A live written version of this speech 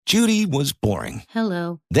Judy was boring.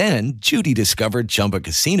 Hello. Then Judy discovered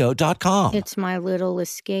ChumbaCasino.com. It's my little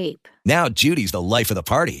escape. Now Judy's the life of the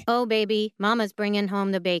party. Oh, baby, mama's bringing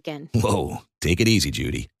home the bacon. Whoa, take it easy,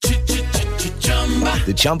 Judy.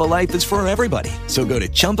 The Chumba life is for everybody. So go to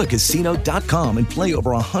ChumbaCasino.com and play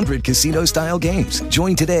over 100 casino-style games.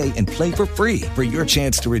 Join today and play for free for your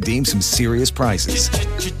chance to redeem some serious prizes.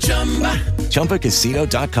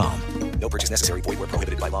 ChumbaCasino.com. No purchase necessary. Void where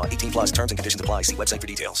prohibited by law. 18 plus terms and conditions apply. See website for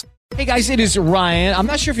details. Hey guys, it is Ryan. I'm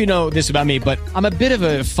not sure if you know this about me, but I'm a bit of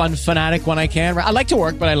a fun fanatic when I can. I like to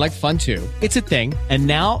work, but I like fun too. It's a thing. And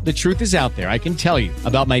now the truth is out there. I can tell you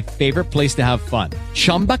about my favorite place to have fun.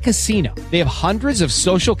 Chumba Casino. They have hundreds of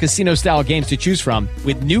social casino style games to choose from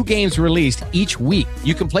with new games released each week.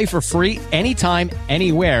 You can play for free anytime,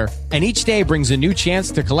 anywhere. And each day brings a new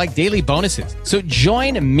chance to collect daily bonuses. So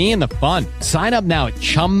join me in the fun. Sign up now at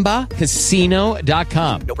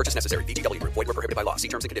ChumbaCasino.com. No purchase necessary. VGW. Void where prohibited by law. See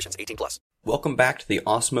terms and conditions. 18 plus. Welcome back to the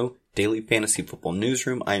Awesemo Daily Fantasy Football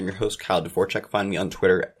Newsroom. I am your host, Kyle Dvorak. Find me on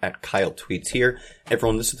Twitter at KyleTweetsHere.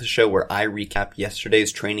 Everyone, this is the show where I recap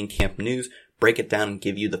yesterday's training camp news, break it down, and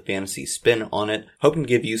give you the fantasy spin on it. Hoping to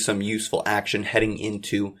give you some useful action heading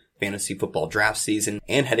into fantasy football draft season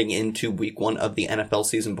and heading into week 1 of the NFL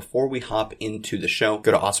season. Before we hop into the show,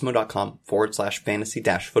 go to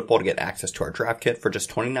awesemo.com/fantasy-football to get access to our draft kit. For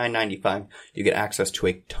just $29.95, you get access to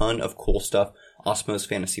a ton of cool stuff. Awesemo's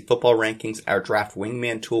fantasy football rankings, our draft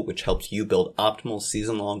wingman tool, which helps you build optimal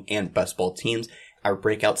season-long and best ball teams, our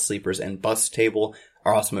breakout sleepers and busts table,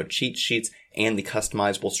 our Awesemo cheat sheets, and the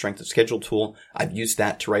customizable strength of schedule tool. I've used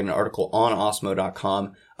that to write an article on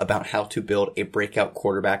awesemo.com about how to build a breakout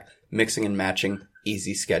quarterback, mixing and matching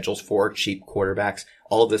easy schedules for cheap quarterbacks.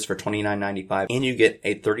 All of this for $29.95, and you get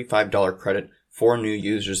a $35 credit for new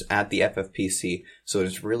users at the FFPC. So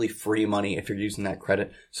it's really free money if you're using that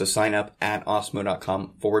credit. So sign up at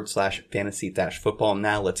awesemo.com/fantasy-football.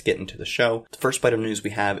 Now let's get into the show. The first bite of news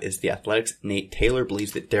we have is The Athletic's Nate Taylor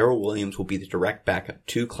believes that Darrell Williams will be the direct backup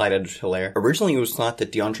to Clyde Edwards-Helaire. Originally, it was thought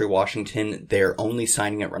that DeAndre Washington, they're only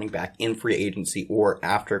signing at running back in free agency or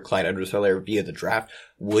after Clyde Edwards-Helaire via the draft,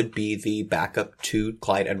 would be the backup to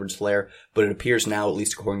Clyde Edwards-Helaire, but it appears now, at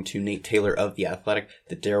least according to Nate Taylor of The Athletic,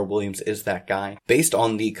 that Darrell Williams is that guy. Based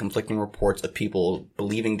on the conflicting reports of people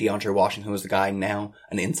believing DeAndre Washington was the guy, now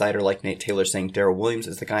an insider like Nate Taylor saying Darrell Williams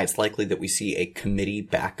is the guy, it's likely that we see a committee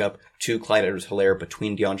backup to Clyde Edwards-Helaire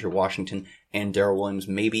between DeAndre Washington and Darrell Williams.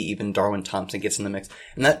 Maybe even Darwin Thompson gets in the mix.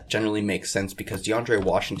 And that generally makes sense because DeAndre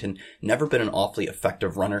Washington never been an awfully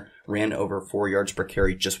effective runner, ran over 4 yards per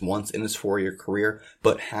carry just once in his 4-year career,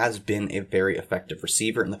 but has been a very effective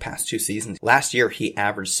receiver in the past 2 seasons. Last year, he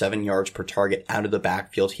averaged 7 yards per target out of the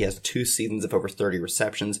backfield. He has 2 seasons of over 30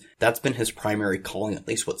 receptions. That's been his primary calling, at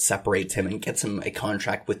least what separates him and gets him a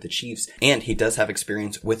contract with the Chiefs. And he does have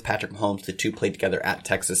experience with Patrick Mahomes. The two played together at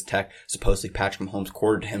Texas Tech. Supposedly, Patrick Mahomes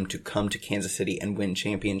courted him to come to Kansas City and win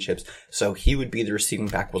championships. So he would be the receiving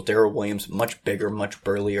back, while Darrell Williams, much bigger, much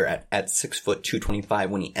burlier at 6 foot 225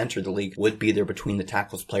 when he entered the league, would be their between the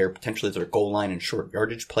tackles player, potentially their goal line and short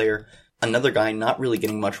yardage player. Another guy not really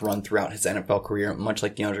getting much run throughout his NFL career, much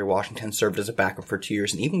like DeAndre Washington, served as a backup for 2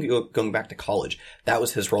 years, and even going back to college, that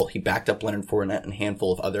was his role. He backed up Leonard Fournette and a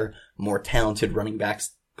handful of other more talented running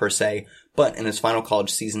backs per se, but in his final college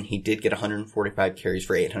season, he did get 145 carries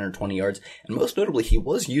for 820 yards, and most notably, he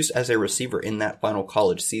was used as a receiver in that final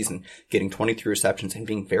college season, getting 23 receptions and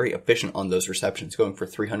being very efficient on those receptions, going for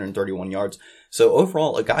 331 yards. So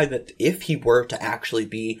overall, a guy that if he were to actually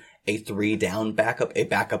be a 3-down backup, a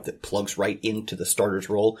backup that plugs right into the starter's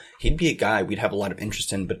role, he'd be a guy we'd have a lot of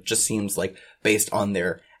interest in, but it just seems like based on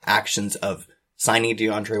their actions of signing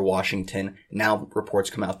DeAndre Washington, now reports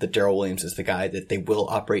come out that Darrell Williams is the guy, that they will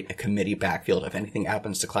operate a committee backfield if anything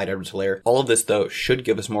happens to Clyde Edwards-Helaire. All of this, though, should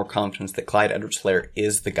give us more confidence that Clyde Edwards-Helaire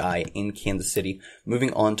is the guy in Kansas City.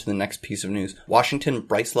 Moving on to the next piece of news. Washington,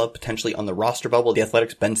 Bryce Love potentially on the roster bubble. The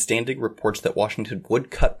Athletic's Ben Standig reports that Washington would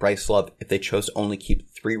cut Bryce Love if they chose to only keep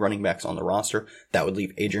 3 running backs on the roster. That would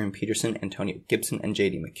leave Adrian Peterson, Antonio Gibson, and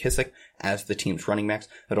J.D. McKissic as the team's running backs.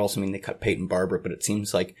 That would also mean they cut Peyton Barber, but it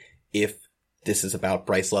seems like if this is about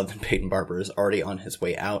Bryce Love, and Peyton Barber is already on his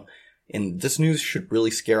way out. And this news should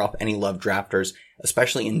really scare off any Love drafters,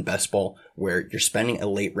 especially in best ball, where you're spending a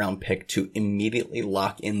late round pick to immediately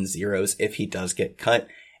lock in zeros if he does get cut.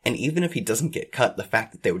 And even if he doesn't get cut, the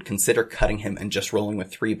fact that they would consider cutting him and just rolling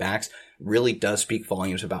with 3 backs really does speak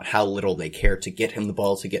volumes about how little they care to get him the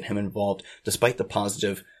ball, to get him involved, despite the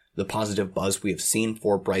positive the positive buzz we have seen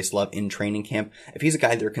for Bryce Love in training camp. If he's a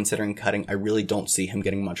guy they're considering cutting, I really don't see him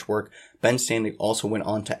getting much work. Ben Standig also went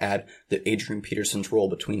on to add that Adrian Peterson's role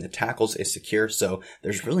between the tackles is secure, so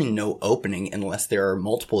there's really no opening unless there are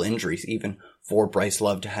multiple injuries even for Bryce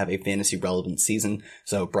Love to have a fantasy relevant season.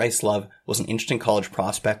 So Bryce Love was an interesting college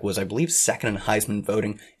prospect, was I believe second in Heisman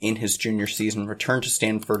voting in his junior season, returned to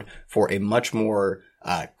Stanford for a much more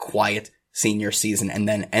quiet senior season, and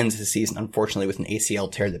then ends his season unfortunately with an ACL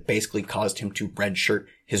tear that basically caused him to redshirt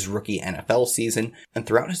his rookie NFL season. And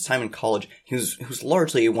throughout his time in college, he was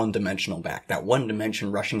largely a one-dimensional back. That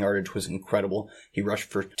one-dimension rushing yardage was incredible. He rushed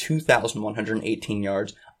for 2,118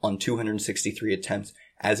 yards on 263 attempts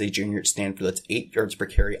as a junior at Stanford. That's 8 yards per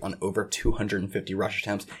carry on over 250 rush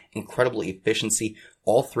attempts. Incredible efficiency.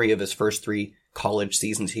 All three of his first 3 college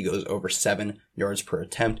seasons, he goes over 7 yards per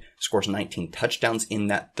attempt, scores 19 touchdowns in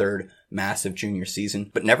that third massive junior season,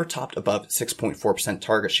 but never topped above 6.4%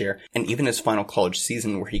 target share. And even his final college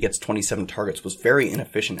season, where he gets 27 targets, was very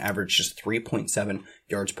inefficient, averaged just 3.7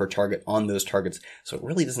 yards per target on those targets. So it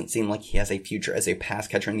really doesn't seem like he has a future as a pass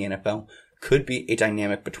catcher in the NFL. Could be a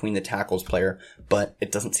dynamic between the tackles player, but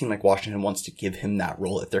it doesn't seem like Washington wants to give him that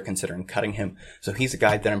role if they're considering cutting him. So he's a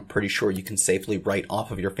guy that I'm pretty sure you can safely write off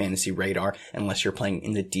of your fantasy radar unless you're playing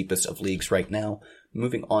in the deepest of leagues right now.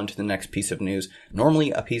 Moving on to the next piece of news.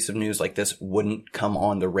 Normally a piece of news like this wouldn't come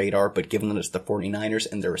on the radar, but given that it's the 49ers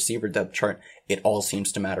and their receiver depth chart, it all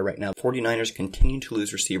seems to matter right now. 49ers continue to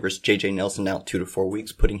lose receivers. J.J. Nelson out 2 to 4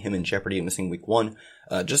 weeks, putting him in jeopardy of missing week 1.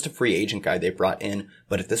 Just a free agent guy they brought in,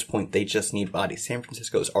 but at this point they just need bodies. San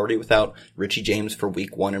Francisco is already without Richie James for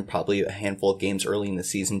week 1 and probably a handful of games early in the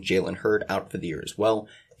season. Jalen Hurd out for the year as well.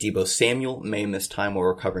 Deebo Samuel may miss time while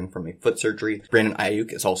recovering from a foot surgery. Brandon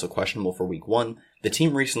Ayuk is also questionable for week 1. The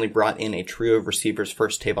team recently brought in a trio of receivers,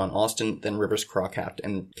 first Tavon Austin, then Rivers Crawcraft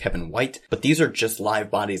and Kevin White. But these are just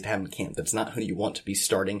live bodies to have in camp. That's not who you want to be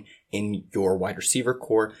starting in your wide receiver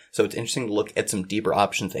core. So it's interesting to look at some deeper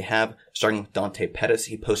options they have, starting with Dante Pettis.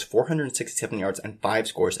 He posts 467 yards and 5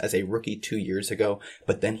 scores as a rookie 2 years ago,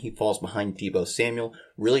 but then he falls behind Deebo Samuel,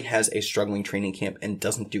 really has a struggling training camp and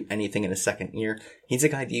doesn't do anything in his second year. He's a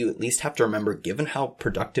guy that you at least have to remember, given how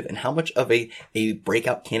productive and how much of a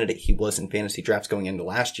breakout candidate he was in fantasy drafts going into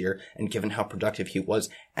last year, and given how productive he was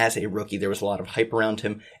as a rookie. There was a lot of hype around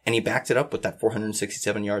him, and he backed it up with that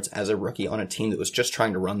 467 yards as a rookie on a team that was just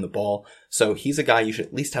trying to run the ball. So he's a guy you should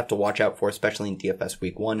at least have to watch out for, especially in DFS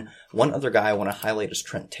week 1. One other guy I want to highlight is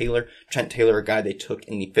Trent Taylor. Trent Taylor, a guy they took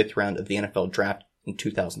in the 5th round of the NFL draft in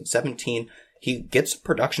 2017. He gets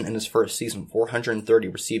production in his first season, 430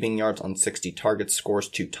 receiving yards on 60 targets, scores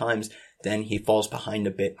 2 times. Then he falls behind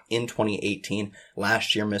a bit in 2018.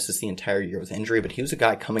 Last year misses the entire year with injury, but he was a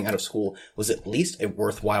guy coming out of school, was at least a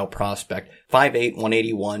worthwhile prospect. 5'8",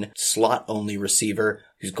 181, slot-only receiver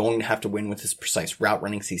who's going to have to win with his precise route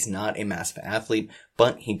running. He's not a massive athlete,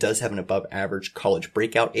 but he does have an above-average college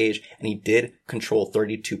breakout age, and he did control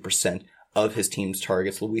 32% of his team's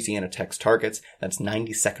targets, Louisiana Tech's targets. That's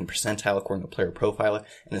 92nd percentile according to Player Profiler.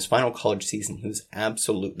 In his final college season, he was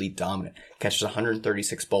absolutely dominant. Catches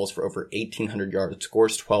 136 balls for over 1,800 yards,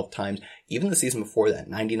 scores 12 times. Even the season before that,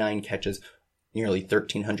 99 catches, nearly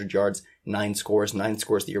 1,300 yards, 9 scores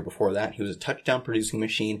the year before that. He was a touchdown producing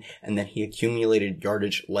machine, and then he accumulated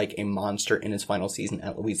yardage like a monster in his final season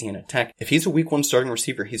at Louisiana Tech. If he's a week 1 starting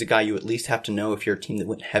receiver, he's a guy you at least have to know. If you're a team that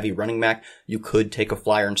went heavy running back, you could take a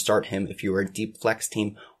flyer and start him. If you were a deep flex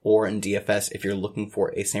team or in DFS, if you're looking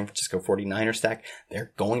for a San Francisco 49er stack,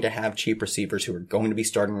 they're going to have cheap receivers who are going to be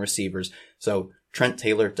starting receivers. So Trent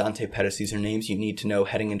Taylor, Dante Pettis, these are names you need to know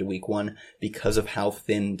heading into week 1 because of how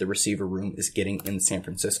thin the receiver room is getting in San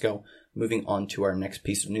Francisco. Moving on to our next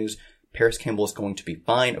piece of news. Paris Campbell is going to be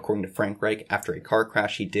fine. According to Frank Reich, after a car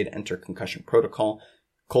crash, he did enter concussion protocol.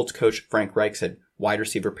 Colts coach Frank Reich said wide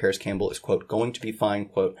receiver Paris Campbell is, quote, going to be fine,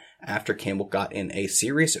 quote, after Campbell got in a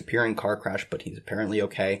serious appearing car crash, but he's apparently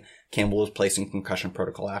okay. Campbell was placed in concussion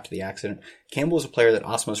protocol after the accident. Campbell is a player that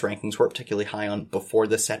Osmos rankings were particularly high on before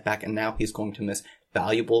this setback, and now he's going to miss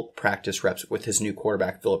valuable practice reps with his new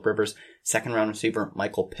quarterback, Phillip Rivers. Second round receiver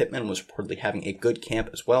Michael Pittman was reportedly having a good camp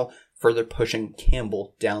as well, further pushing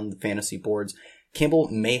Campbell down the fantasy boards. Campbell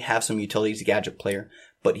may have some utility as a gadget player,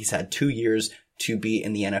 but he's had 2 years to be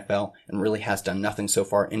in the NFL and really has done nothing so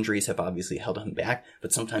far. Injuries have obviously held him back,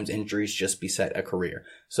 but sometimes injuries just beset a career.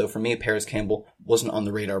 So for me, Paris Campbell wasn't on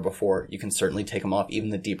the radar before. You can certainly take him off even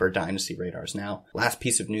the deeper dynasty radars now. Last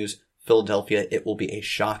piece of news, Philadelphia. It will be a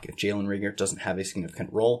shock if Jalen Reagor doesn't have a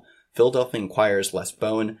significant role. Philadelphia Inquirer's Les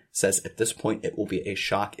Bowen says at this point it will be a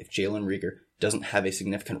shock if Jalen Reagor doesn't have a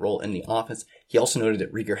significant role in the offense. He also noted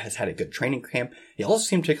that Reagor has had a good training camp. He also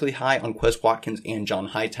seemed particularly high on Quez Watkins and John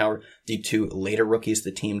Hightower, the two later rookies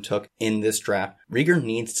the team took in this draft. Reagor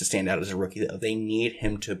needs to stand out as a rookie, though. They need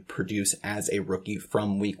him to produce as a rookie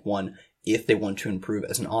from week 1 if they want to improve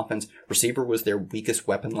as an offense. Receiver was their weakest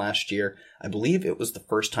weapon last year. I believe it was the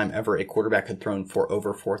first time ever a quarterback had thrown for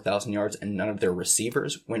over 4,000 yards and none of their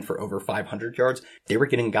receivers went for over 500 yards. They were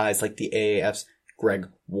getting guys like the AAF's Greg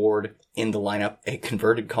Ward in the lineup, a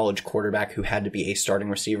converted college quarterback who had to be a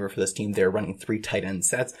starting receiver for this team. They're running 3 tight end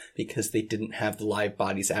sets because they didn't have the live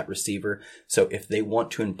bodies at receiver. So if they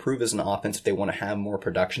want to improve as an offense, if they want to have more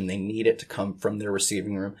production, they need it to come from their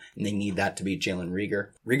receiving room, and they need that to be Jalen Reagor.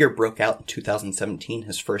 Reagor broke out in 2017,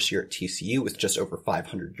 his first year at TCU, with just over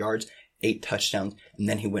 500 yards, 8 touchdowns, and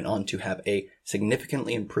then he went on to have a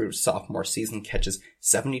significantly improved sophomore season, catches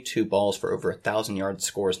 72 balls for over 1,000 yards,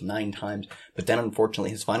 scores 9 times, but then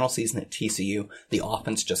unfortunately his final season at TCU, the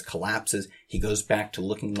offense just collapses. He goes back to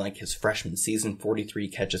looking like his freshman season, 43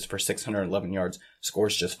 catches for 611 yards,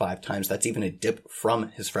 scores just 5 times. That's even a dip from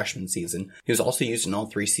his freshman season. He was also used in all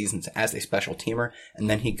 3 seasons as a special teamer, and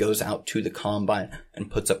then he goes out to the combine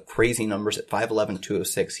and puts up crazy numbers at 5'11",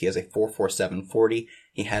 206. He has a 4.47 40.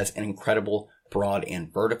 He has an incredible broad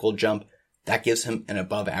and vertical jump. That gives him an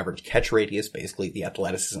above average catch radius, basically the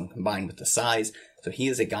athleticism combined with the size. So he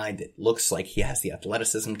is a guy that looks like he has the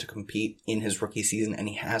athleticism to compete in his rookie season, and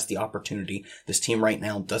he has the opportunity. This team right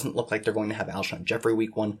now doesn't look like they're going to have Alshon Jeffrey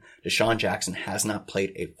week 1. Deshaun Jackson has not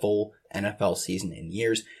played a full NFL season in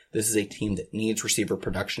years. This is a team that needs receiver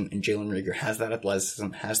production, and Jalen Reagor has that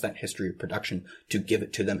athleticism, has that history of production to give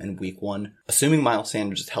it to them in week 1. Assuming Miles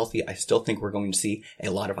Sanders is healthy, I still think we're going to see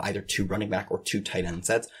a lot of either 2 running back or 2 tight end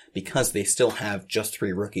sets, because they still have just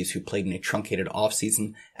 3 rookies who played in a truncated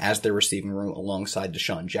offseason as their receiving room alongside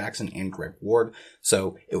Deshaun Jackson and Greg Ward.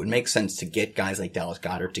 So it would make sense to get guys like Dallas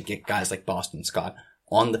Goedert, to get guys like Boston Scott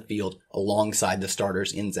on the field alongside the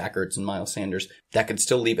starters in Zach Ertz and Miles Sanders. That could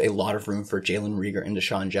still leave a lot of room for Jalen Reagor and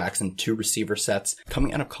Deshaun Jackson, 2 receiver sets.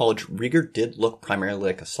 Coming out of college, Reagor did look primarily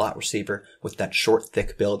like a slot receiver with that short,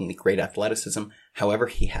 thick build and the great athleticism. However,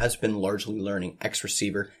 he has been largely learning X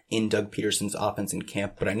receiver in Doug Peterson's offense in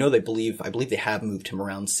camp, but I believe they have moved him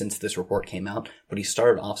around since this report came out, but he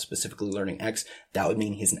started off specifically learning X. That would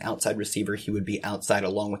mean he's an outside receiver. He would be outside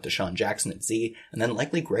along with Deshaun Jackson at Z, and then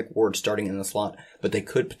likely Greg Ward starting in the slot, but they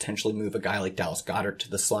could potentially move a guy like Dallas Goedert to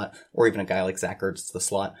the slot, or even a guy like Zach Ertz to the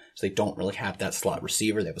slot, so they don't really have that slot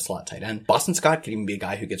receiver. They have a slot tight end. Boston Scott could even be a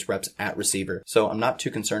guy who gets reps at receiver, so I'm not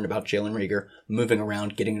too concerned about Jalen Reagor moving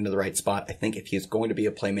around, getting into the right spot. I think if he's going to be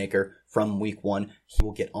a playmaker from week 1, he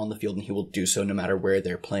will get on the field and he will do so no matter where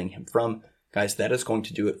they're playing him from. Guys, that is going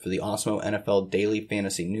to do it for the Awesemo NFL Daily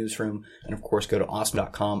Fantasy Newsroom. And of course, go to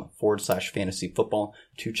awesemo.com/fantasy football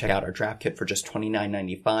to check out our draft kit for just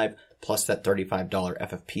 $29.95 plus that $35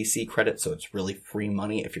 FFPC credit. So it's really free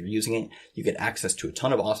money if you're using it. You get access to a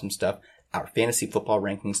ton of awesome stuff. Our fantasy football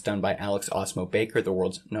rankings done by Alex Awesemo Baker, the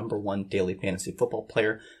world's #1 daily fantasy football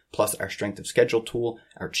player, plus our strength of schedule tool,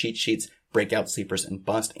 our cheat sheets, breakout sleepers and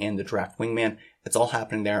bust, and the draft wingman. It's all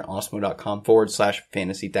happening there at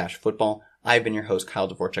awesemo.com/fantasy-football. I've been your host, Kyle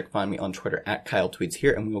Dvorchak. Find me on Twitter at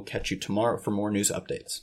KyleTweetsHere, and we will catch you tomorrow for more news updates.